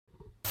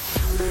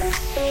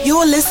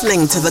You're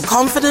listening to the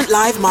Confident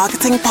Live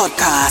Marketing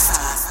Podcast.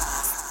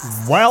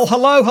 Well,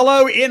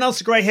 hello. Ian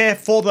Elsagray here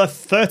for the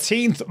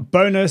 13th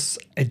bonus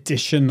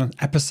edition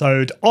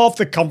episode of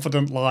the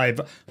Confident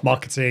Live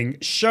Marketing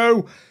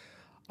Show.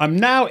 I'm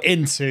now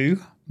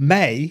into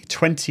May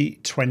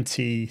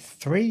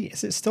 2023.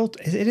 Is it still?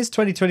 It is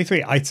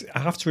 2023. I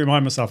have to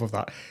remind myself of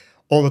that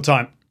all the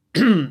time.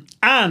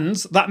 And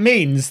that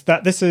means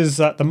that this is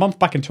the month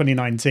back in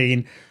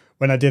 2019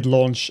 when I did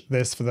launch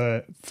this for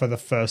the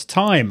first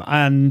time.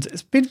 And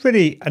it's been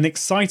really an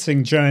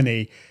exciting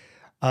journey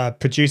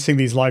producing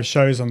these live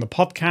shows on the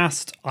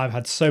podcast. I've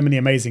had so many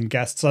amazing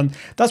guests, and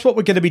that's what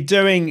we're going to be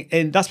doing.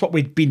 That's what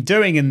we've been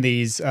doing in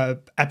these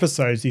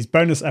episodes, these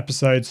bonus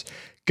episodes,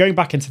 going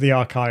back into the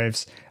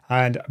archives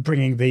and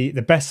bringing the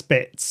best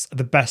bits,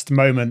 the best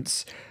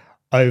moments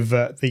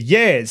over the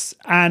years.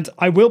 And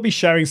I will be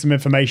sharing some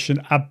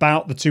information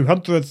about the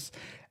 200th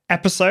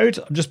episode.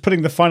 I'm just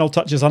putting the final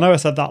touches. I know I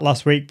said that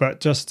last week,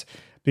 but just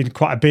been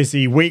quite a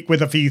busy week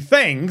with a few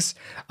things,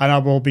 and I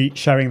will be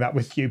sharing that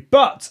with you.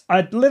 But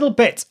a little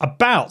bit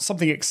about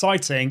something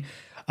exciting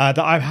that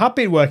I have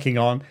been working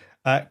on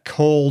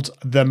called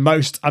The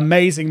Most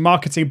Amazing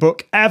Marketing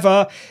Book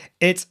Ever.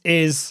 It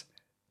is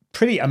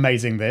pretty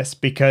amazing, this,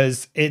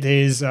 because it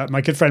is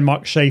my good friend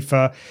Mark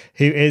Schaefer,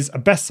 who is a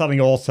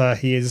best-selling author.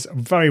 He is a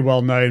very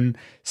well-known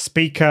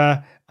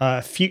speaker,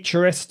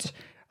 futurist,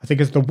 I think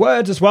is the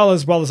word, as well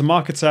as a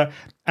marketer.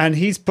 And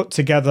he's put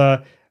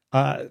together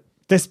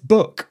this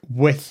book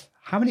with,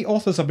 how many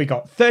authors have we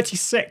got?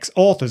 36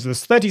 authors.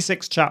 There's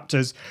 36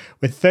 chapters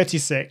with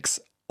 36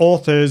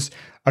 authors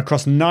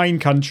across 9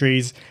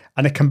 countries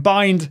and a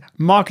combined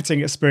marketing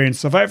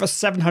experience of over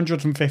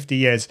 750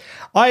 years.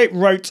 I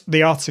wrote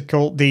the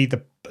article, the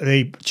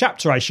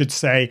chapter, I should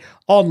say,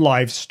 on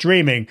live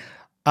streaming.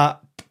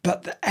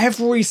 But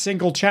every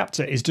single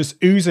chapter is just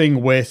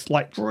oozing with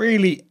like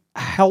really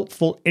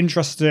helpful,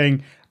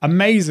 interesting,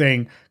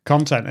 amazing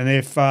content. And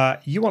if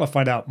you want to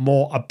find out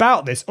more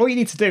about this, all you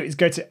need to do is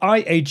go to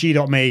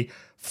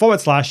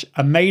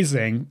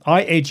iag.me/amazing,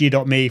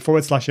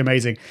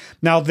 iag.me/amazing.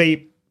 Now,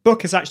 the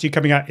book is actually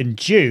coming out in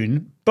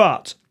June,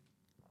 but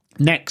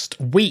next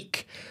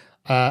week,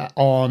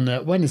 on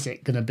when is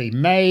it going to be?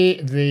 On May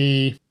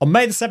the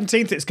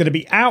 17th, it's going to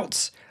be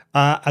out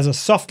as a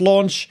soft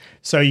launch,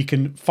 so you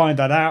can find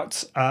that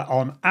out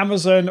on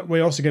Amazon.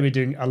 We're also going to be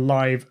doing a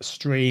live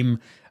stream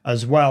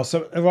as well.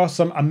 So there are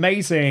some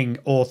amazing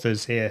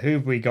authors here. Who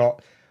have we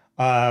got?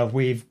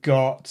 We've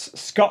got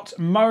Scott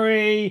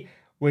Murray.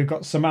 We've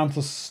got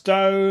Samantha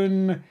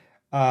Stone.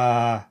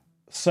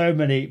 So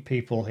many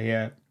people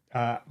here,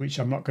 which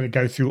I'm not going to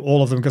go through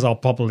all of them because I'll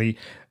probably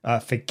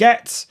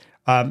forget.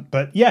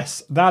 But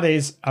yes, that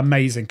is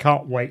amazing.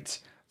 Can't wait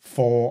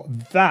for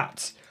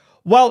that.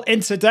 Well,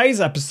 in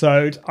today's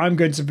episode, I'm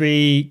going to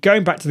be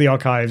going back to the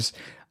archives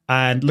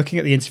and looking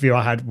at the interview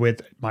I had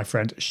with my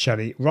friend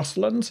Shelley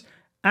Rosland,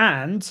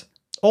 and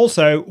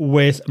also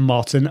with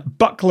Martin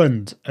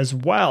Buckland as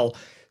well.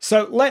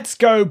 So let's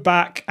go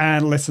back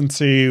and listen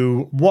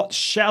to what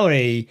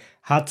Shelley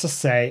had to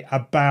say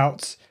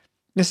about,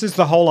 this is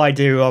the whole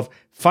idea of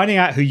finding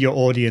out who your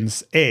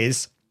audience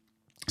is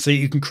so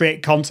you can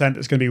create content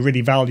that's going to be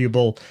really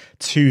valuable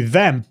to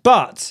them.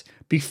 But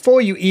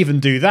before you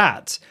even do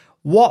that,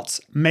 what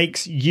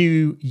makes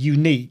you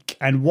unique,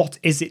 and what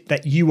is it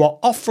that you are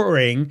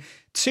offering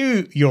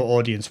to your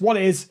audience? What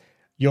is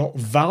your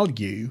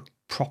value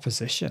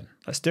proposition?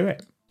 Let's do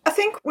it. I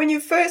think when you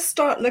first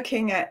start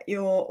looking at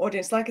your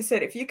audience, like I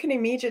said, if you can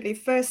immediately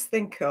first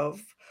think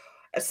of,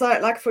 so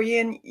like for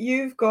Ian,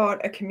 you've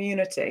got a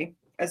community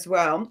as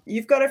well.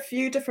 You've got a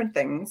few different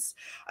things,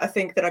 I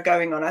think, that are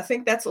going on. I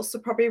think that's also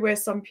probably where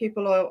some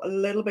people are a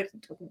little bit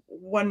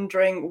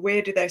wondering,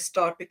 where do they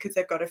start, because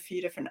they've got a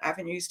few different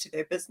avenues to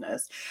their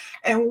business.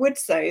 And would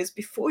say is,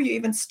 before you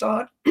even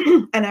start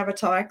an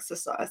avatar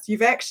exercise,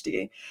 you've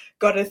actually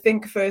got to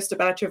think first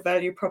about your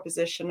value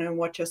proposition and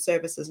what your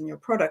services and your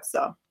products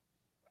are.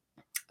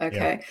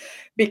 Okay, yeah.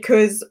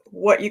 Because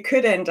what you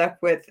could end up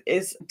with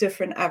is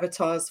different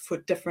avatars for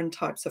different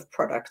types of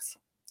products.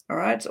 All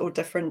right, or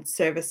different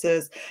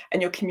services,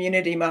 and your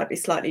community might be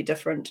slightly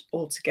different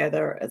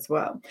altogether as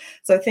well.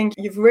 So I think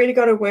you've really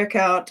got to work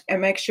out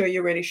and make sure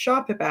you're really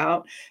sharp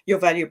about your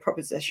value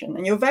proposition.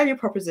 And your value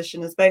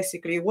proposition is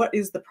basically, what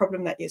is the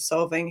problem that you're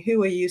solving?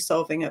 Who are you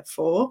solving it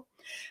for?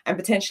 And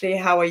potentially,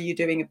 how are you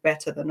doing it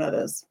better than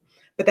others?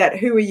 But that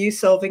who are you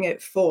solving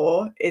it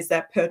for is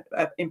that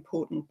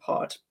important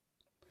part,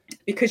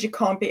 because you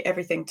can't be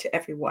everything to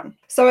everyone.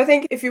 So I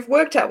think if you've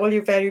worked out what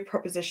your value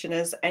proposition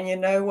is and you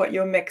know what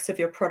your mix of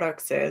your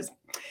products is,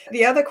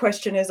 the other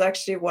question is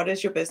actually, what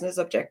is your business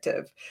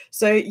objective?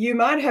 So you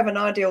might have an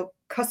ideal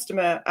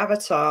customer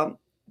avatar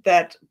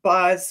that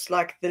buys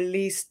like the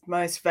least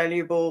most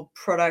valuable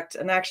product,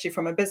 and actually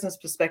from a business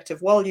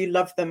perspective, while you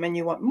love them and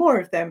you want more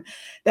of them,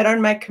 they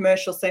don't make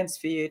commercial sense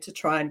for you to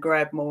try and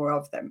grab more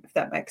of them, if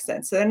that makes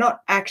sense. So they're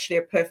not actually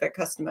a perfect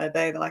customer.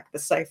 They're like the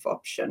safe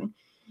option.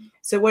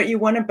 So what you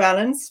want to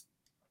balance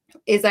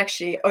is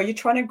actually, are you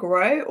trying to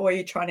grow or are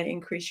you trying to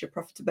increase your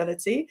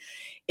profitability?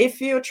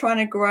 If you're trying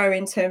to grow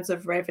in terms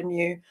of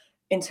revenue,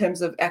 in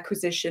terms of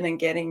acquisition and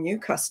getting new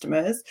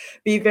customers,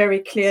 be very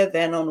clear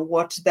then on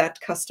what that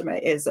customer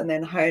is and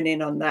then hone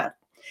in on that.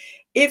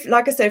 If,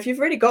 like I said, if you've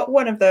already got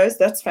one of those,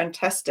 that's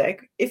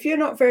fantastic. If you're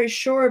not very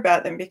sure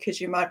about them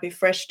because you might be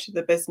fresh to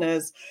the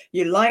business,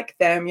 you like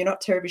them, you're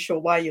not terribly sure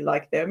why you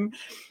like them,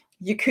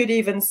 you could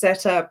even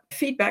set up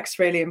feedback's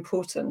really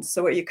important.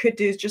 So what you could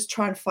do is just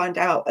try and find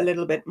out a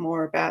little bit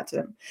more about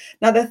them.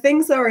 Now, the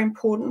things that are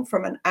important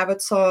from an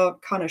avatar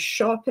kind of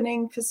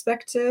sharpening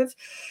perspective.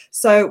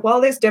 So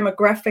while there's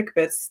demographic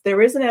bits,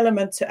 there is an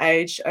element to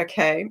age.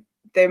 Okay,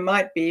 there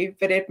might be,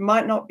 but it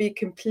might not be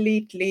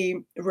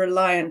completely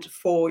reliant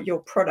for your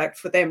product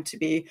for them to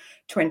be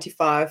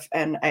 25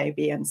 and A,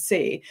 B, and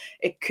C.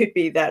 It could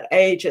be that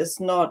age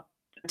is not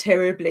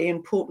terribly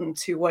important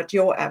to what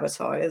your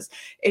avatar is.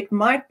 It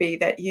might be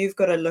that you've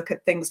got to look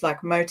at things like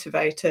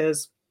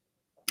motivators,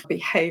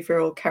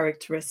 behavioral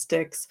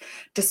characteristics,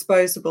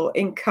 disposable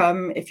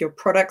income. If your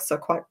products are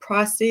quite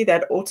pricey,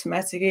 that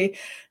automatically.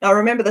 Now,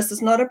 remember, this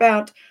is not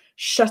about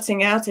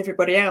shutting out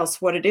everybody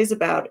else. What it is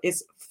about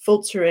is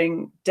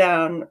filtering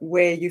down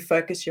where you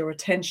focus your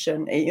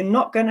attention. You're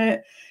not going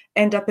to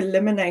end up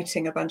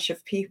eliminating a bunch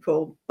of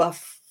people by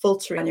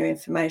filtering your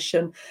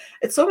information.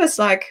 It's almost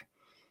like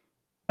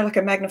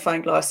a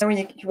magnifying glass, when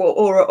you,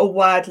 or a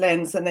wide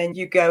lens, and then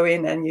you go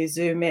in and you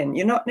zoom in.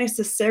 You're not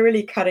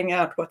necessarily cutting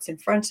out what's in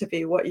front of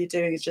you. What you're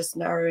doing is just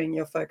narrowing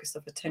your focus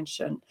of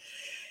attention.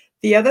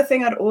 The other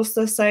thing I'd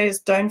also say is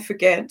don't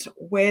forget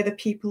where the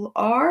people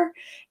are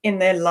in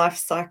their life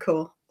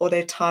cycle or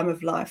their time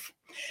of life,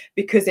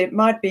 because it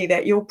might be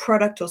that your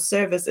product or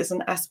service is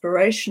an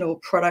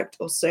aspirational product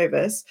or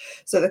service.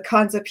 So the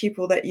kinds of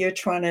people that you're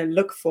trying to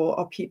look for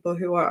are people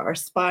who are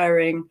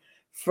aspiring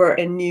for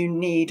a new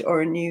need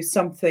or a new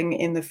something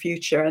in the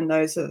future. And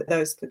those are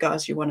the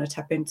guys you want to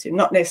tap into,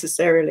 not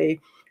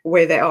necessarily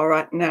where they are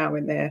right now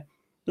in their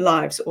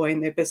lives or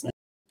in their business.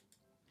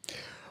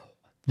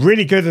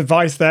 Really good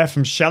advice there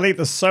from Shelley.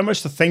 There's so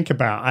much to think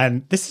about.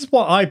 And this is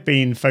what I've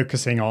been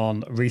focusing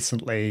on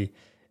recently,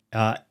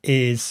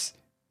 is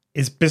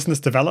business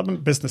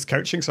development, business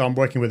coaching. So I'm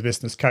working with a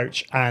business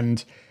coach.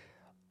 And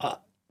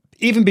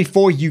even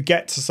before you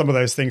get to some of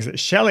those things that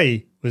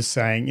Shelley was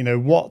saying, you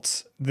know,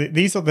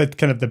 these are the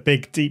kind of the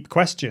big, deep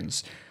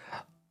questions.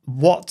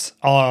 What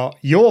are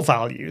your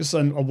values?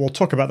 And we'll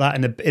talk about that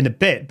in a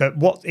bit. But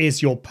what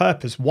is your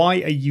purpose?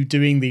 Why are you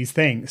doing these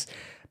things?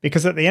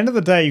 Because at the end of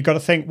the day, you've got to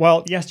think,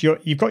 well, yes,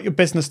 you've got your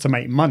business to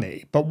make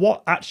money, but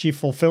what actually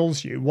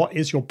fulfills you? What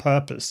is your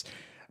purpose?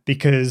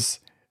 Because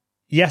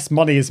yes,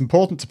 money is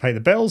important to pay the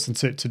bills and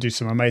to do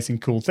some amazing,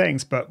 cool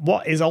things, but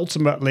what is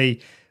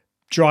ultimately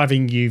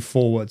driving you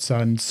forwards?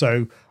 And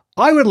so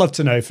I would love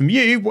to know from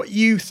you what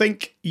you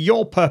think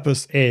your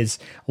purpose is,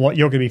 what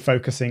you're going to be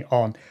focusing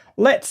on.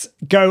 Let's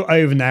go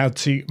over now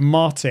to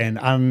Martin.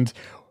 And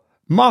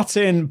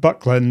Martin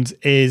Buckland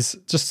is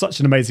just such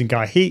an amazing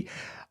guy.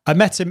 I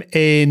met him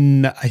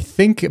in, I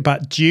think,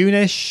 about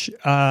June-ish,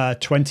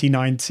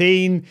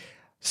 2019.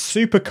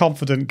 Super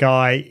confident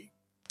guy,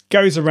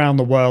 goes around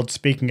the world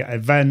speaking at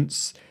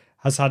events,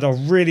 has had a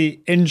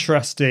really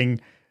interesting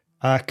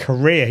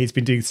career. He's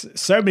been doing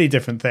so many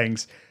different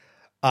things.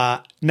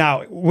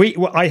 Now,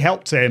 I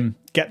helped him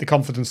get the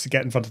confidence to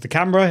get in front of the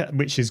camera,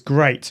 which is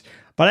great.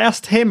 But I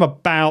asked him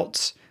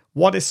about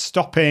what is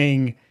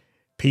stopping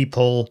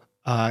people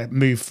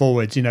move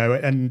forward, you know,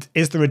 and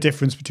is there a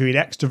difference between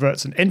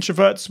extroverts and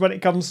introverts when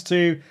it comes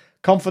to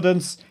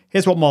confidence?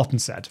 Here's what Martin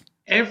said.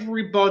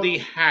 Everybody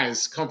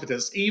has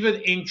confidence.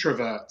 Even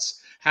introverts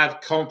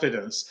have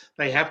confidence.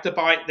 They have to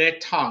bite their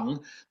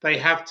tongue. They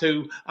have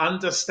to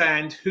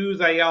understand who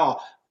they are,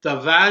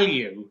 the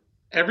value.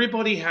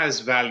 Everybody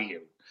has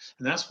value.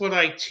 And that's what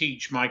I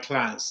teach my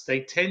clients. They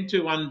tend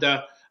to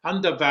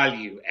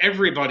undervalue.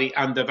 Everybody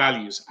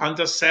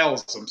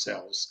undersells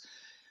themselves.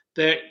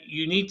 That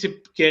you need to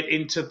get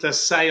into the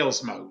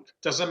sales mode.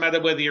 Doesn't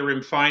matter whether you're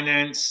in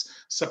finance,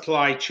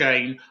 supply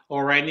chain,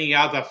 or any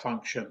other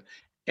function.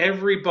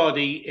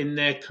 Everybody in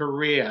their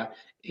career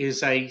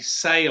is a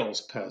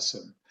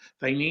salesperson.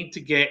 They need to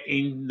get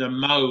in the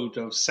mode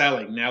of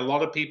selling. Now, a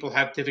lot of people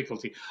have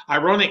difficulty.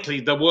 Ironically,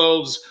 the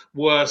world's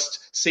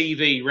worst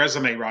CV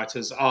resume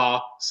writers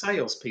are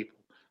salespeople,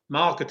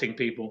 marketing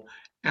people,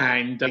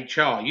 and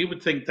HR. You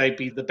would think they'd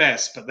be the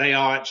best, but they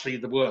are actually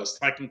the worst.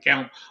 I can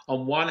count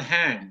on one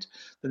hand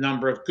the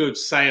number of good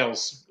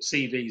sales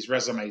CVs,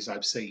 resumes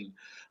I've seen.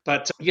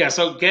 But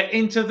so get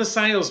into the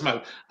sales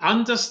mode.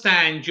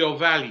 Understand your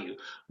value.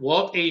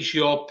 What is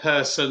your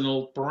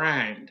personal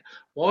brand?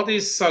 What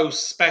is so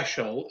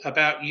special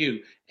about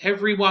you?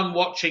 Everyone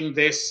watching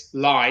this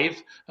live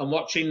and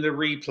watching the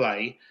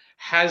replay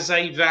has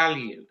a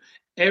value.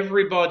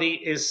 Everybody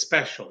is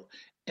special.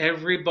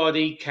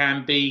 Everybody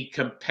can be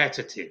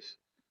competitive.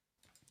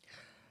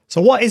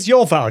 So what is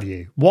your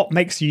value? What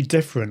makes you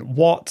different?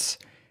 What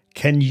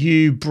can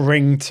you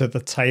bring to the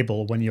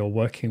table when you're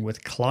working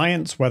with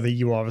clients, whether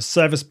you are a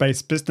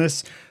service-based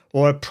business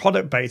or a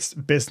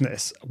product-based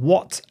business?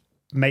 What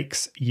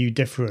makes you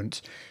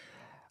different?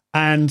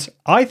 And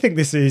I think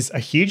this is a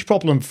huge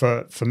problem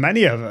for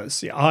many of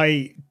us.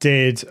 I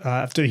did,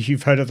 after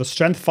you've heard of the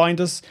Strength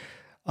Finders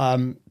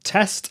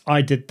test,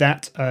 I did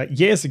that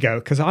years ago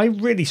because I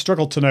really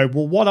struggled to know,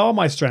 well, what are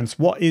my strengths?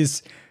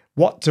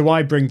 What do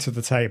I bring to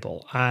the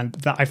table? And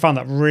that I found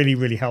that really,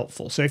 really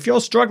helpful. So if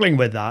you're struggling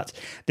with that,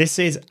 this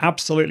is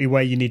absolutely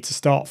where you need to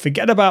start.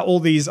 Forget about all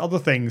these other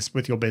things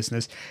with your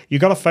business.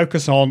 You've got to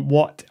focus on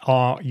what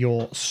are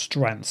your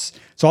strengths.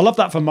 So I love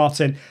that from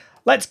Martin.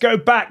 Let's go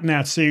back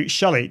now to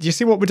Shelley. Do you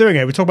see what we're doing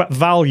here? We're talking about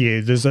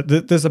value. There's a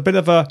bit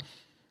of a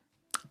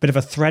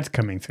thread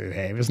coming through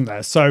here, isn't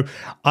there? So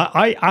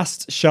I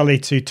asked Shelley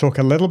to talk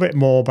a little bit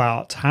more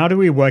about how do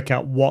we work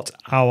out what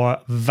our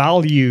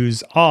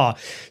values are.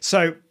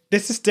 So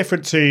this is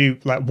different to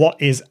like what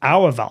is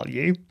our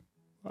value?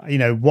 You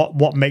know,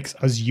 what makes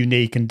us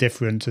unique and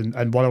different,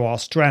 and what are our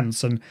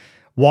strengths, and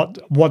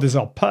what is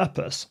our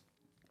purpose?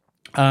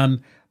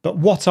 But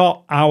what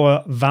are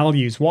our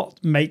values?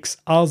 What makes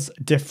us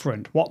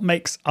different? What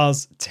makes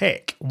us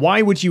tick?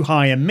 Why would you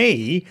hire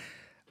me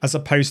as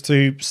opposed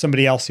to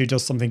somebody else who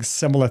does something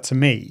similar to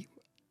me?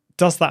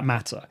 Does that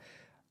matter?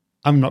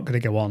 I'm not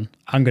going to go on.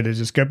 I'm going to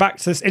just go back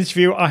to this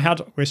interview I had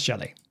with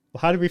Shelley.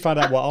 Well, how did we find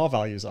out what our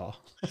values are?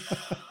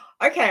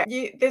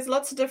 Okay, there's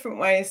lots of different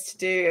ways to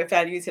do a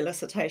values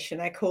elicitation.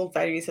 They're called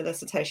values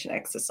elicitation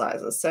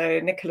exercises. So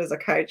Nicola's a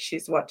coach,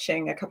 she's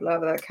watching, a couple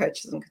of other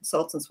coaches and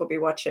consultants will be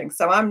watching.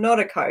 So I'm not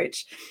a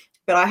coach,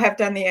 but I have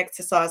done the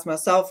exercise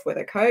myself with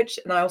a coach.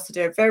 And I also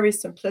do a very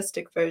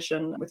simplistic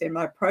version within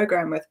my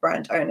program with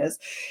brand owners.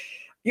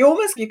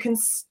 You can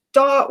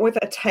start with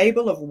a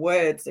table of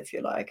words, if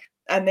you like.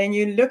 And then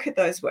you look at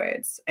those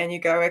words and you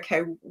go, okay,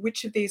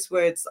 which of these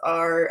words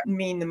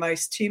mean the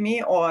most to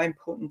me or are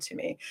important to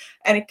me?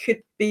 And it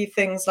could be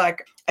things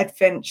like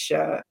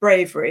adventure,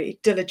 bravery,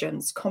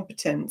 diligence,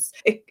 competence.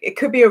 It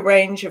could be a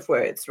range of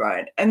words,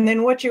 right? And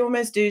then what you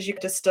almost do is you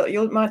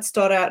might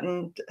start out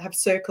and have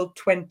circled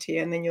 20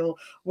 and then you'll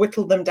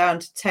whittle them down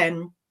to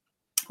 10.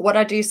 What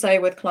I do say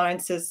with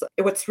clients is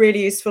what's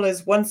really useful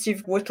is once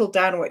you've whittled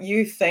down what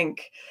you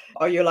think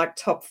are your like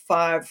top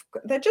 5,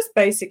 they're just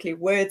basically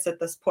words at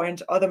this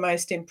point are the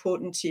most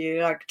important to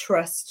you, like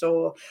trust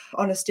or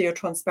honesty or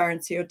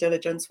transparency or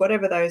diligence,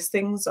 whatever those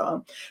things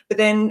are. But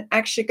then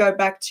actually go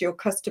back to your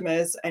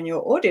customers and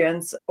your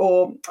audience,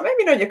 or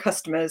maybe not your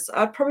customers.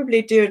 I'd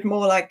probably do it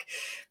more like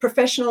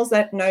professionals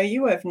that know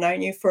you, have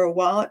known you for a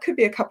while. It could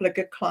be a couple of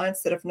good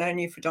clients that have known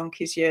you for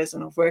donkey's years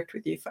and have worked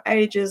with you for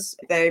ages.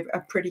 They're a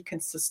pretty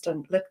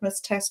consistent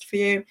litmus test for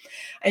you.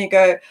 And you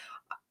go,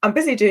 I'm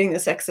busy doing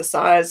this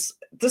exercise.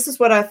 This is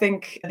what I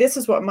think. This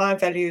is what my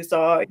values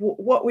are.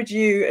 What would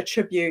you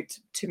attribute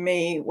to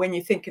me when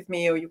you think of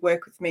me or you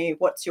work with me?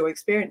 What's your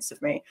experience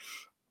of me?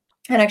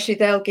 And actually,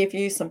 they'll give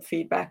you some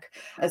feedback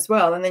as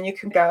well. And then you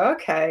can go,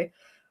 okay,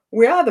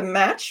 we are the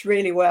match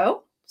really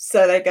well.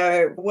 So they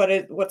go,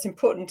 what's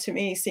important to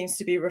me seems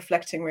to be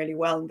reflecting really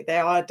well. They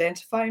are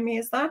identifying me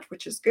as that,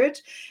 which is good.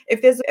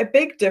 If there's a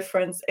big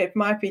difference, it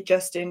might be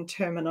just in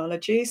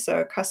terminology.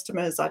 So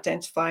customers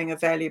identifying a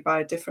value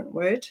by a different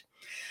word.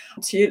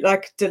 To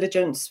like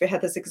diligence, we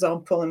had this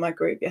example in my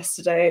group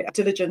yesterday,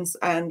 diligence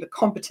and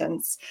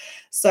competence.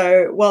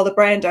 So while the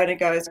brand owner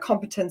goes,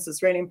 competence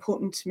is really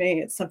important to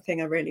me, it's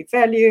something I really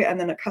value. And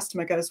then a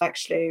customer goes,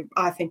 actually,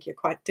 I think you're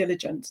quite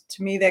diligent.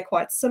 To me, they're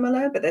quite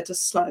similar, but they're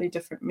just slightly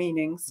different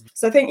meanings.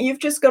 So I think you've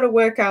just got to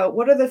work out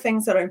what are the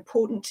things that are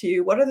important to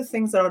you? What are the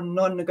things that are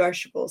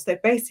non-negotiables? They're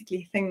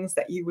basically things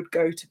that you would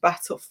go to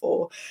battle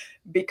for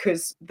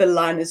because the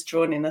line is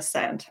drawn in the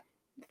sand.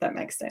 That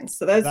makes sense.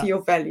 So those are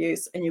your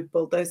values and you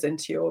build those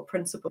into your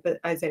principle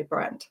as a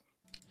brand.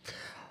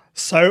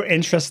 So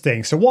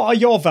interesting. So what are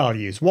your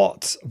values?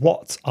 What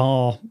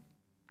are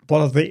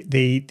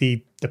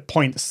the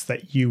points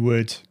that you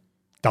would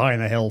die on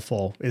a hill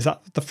for? Is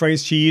that the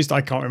phrase she used? I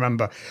can't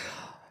remember.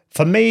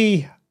 For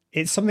me,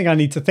 it's something I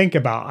need to think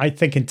about. I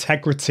think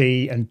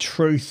integrity and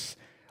truth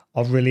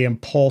are really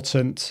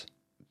important.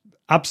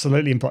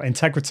 Absolutely important.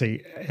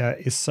 Integrity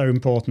is so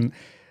important.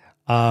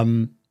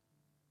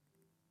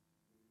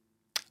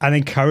 And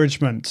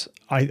encouragement,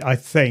 I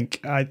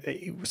think.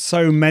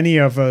 So many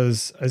of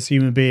us as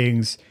human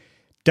beings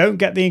don't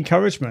get the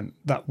encouragement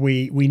that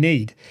we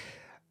need.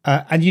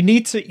 And you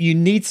need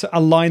to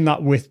align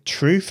that with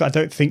truth. I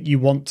don't think you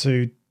want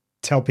to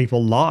tell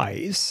people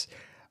lies,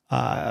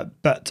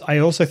 but I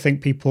also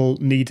think people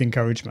need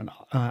encouragement.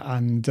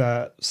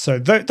 So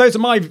those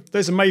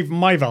are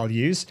my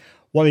values.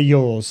 What are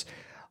yours?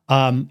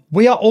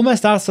 We are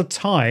almost out of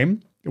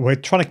time. We're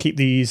trying to keep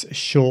these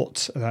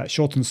short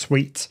and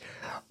sweet.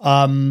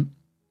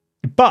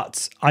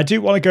 But I do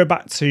want to go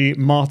back to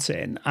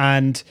Martin,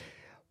 and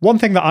one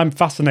thing that I'm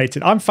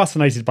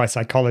fascinated by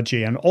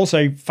psychology and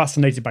also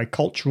fascinated by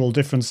cultural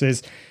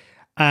differences,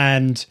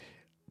 and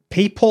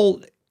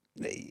people,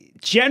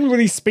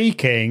 generally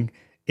speaking,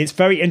 it's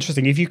very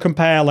interesting. If you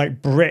compare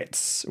like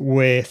Brits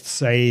with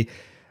say,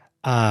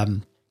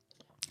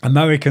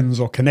 Americans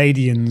or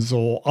Canadians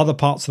or other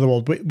parts of the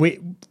world,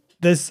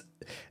 there's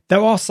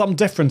there are some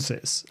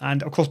differences.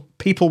 And of course,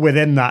 people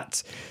within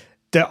that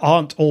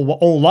aren't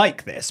all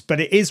like this,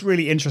 but it is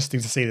really interesting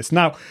to see this.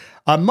 Now,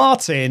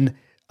 Martin,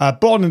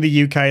 born in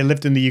the UK,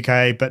 lived in the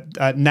UK,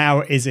 but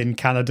now is in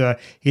Canada.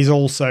 He's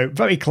also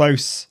very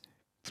close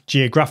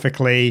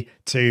geographically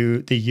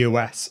to the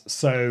US.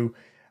 So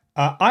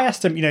I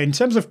asked him, in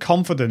terms of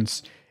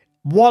confidence,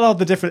 what are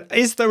the different?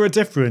 Is there a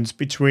difference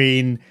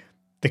between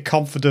the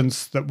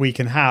confidence that we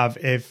can have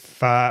if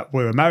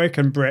we're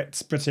American,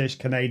 Brits, British,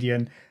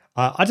 Canadian?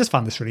 I just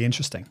found this really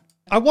interesting.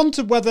 I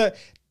wondered whether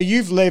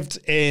you've lived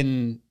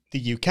in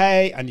the UK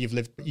and you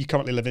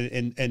currently live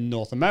in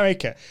North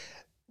America.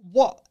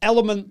 What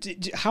element,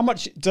 how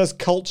much does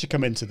culture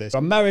come into this?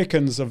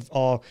 Americans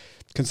are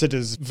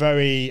considered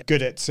very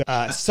good at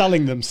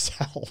selling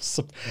themselves,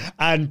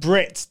 and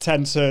Brits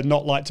tend to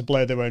not like to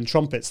blow their own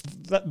trumpets.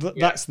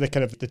 That's the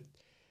kind of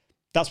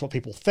that's what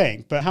people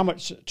think. But how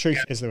much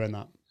truth is there in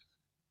that?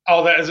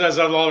 Oh, there's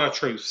a lot of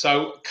truth.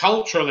 So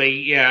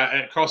culturally,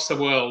 across the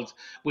world,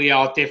 we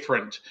are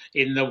different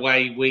in the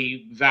way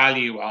we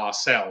value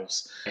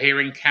ourselves.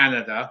 Here in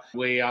Canada,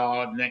 we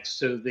are next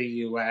to the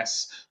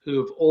US, who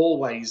have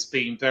always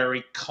been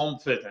very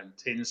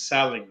confident in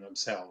selling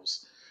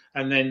themselves.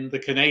 And then the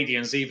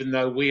Canadians, even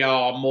though we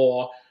are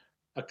more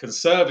a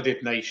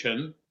conservative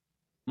nation,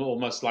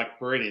 almost like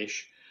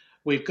British,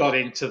 we've got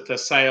into the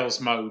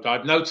sales mode.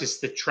 I've noticed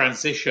the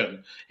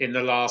transition in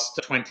the last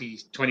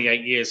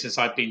 28 years since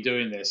I've been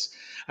doing this.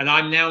 And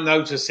I'm now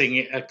noticing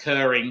it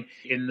occurring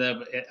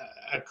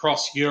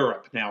across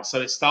Europe now.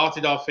 So it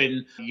started off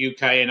in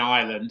UK and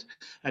Ireland,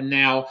 and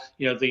now,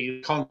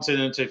 the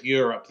continent of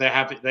Europe,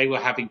 they were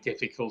having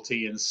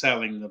difficulty in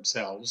selling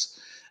themselves.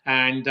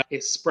 And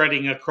it's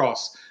spreading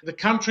across. The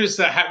countries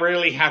that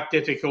really have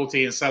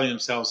difficulty in selling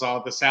themselves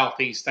are the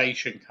Southeast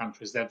Asian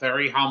countries. They're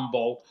very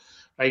humble.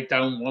 They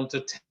don't want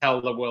to tell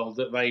the world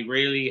that they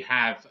really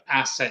have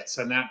assets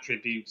and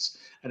attributes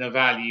and a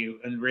value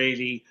and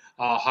really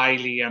are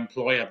highly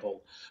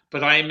employable.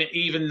 But I'm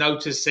even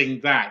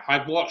noticing that.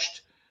 I've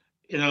watched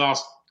in the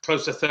last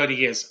close to 30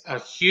 years a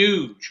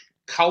huge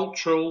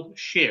cultural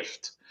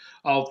shift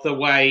of the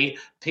way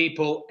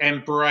people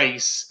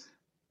embrace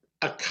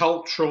a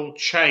cultural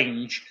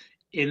change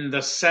in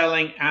the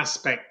selling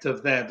aspect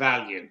of their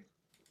value.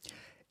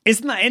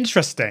 Isn't that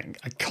interesting?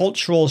 A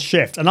cultural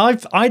shift. And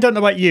I don't know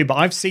about you, but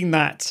I've seen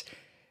that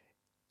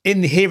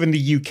here in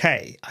the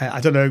UK. I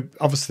don't know,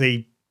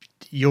 obviously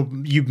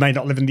you may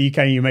not live in the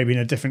UK, you may be in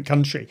a different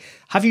country.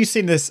 Have you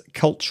seen this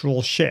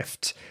cultural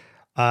shift?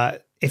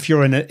 If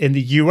you're in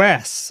the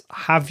US,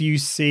 have you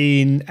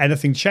seen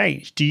anything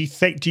change? Do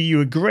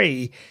you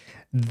agree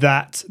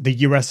that the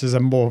US is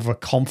more of a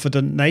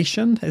confident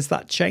nation? Has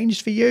that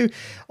changed for you?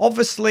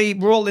 Obviously,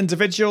 we're all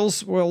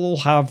individuals. We'll all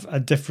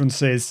have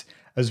differences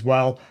as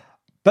well.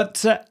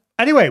 But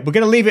anyway, we're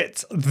going to leave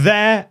it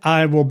there.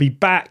 I will be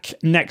back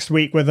next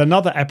week with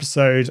another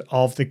episode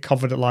of the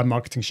Confident Live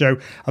Marketing Show,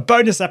 a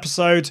bonus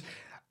episode.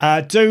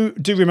 Do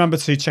remember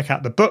to check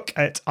out the book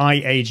at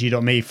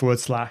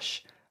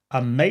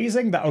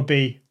iag.me/amazing. That would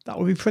be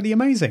pretty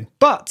amazing.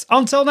 But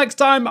until next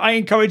time, I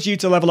encourage you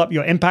to level up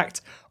your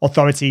impact,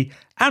 authority,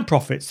 and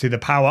profits through the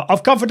power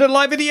of Confident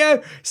Live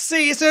Video.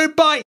 See you soon.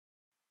 Bye.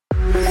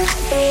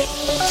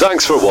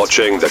 Thanks for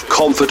watching the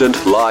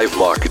Confident Live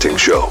Marketing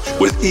Show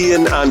with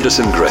Ian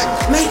Anderson Gray.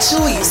 Make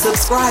sure you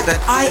subscribe at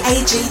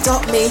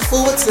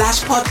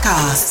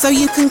iag.me/podcast so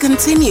you can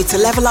continue to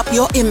level up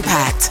your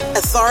impact,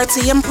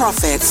 authority, and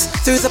profits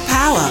through the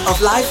power of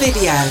live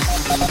video.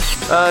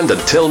 And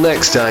until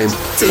next time,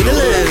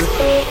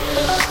 Toodaloo.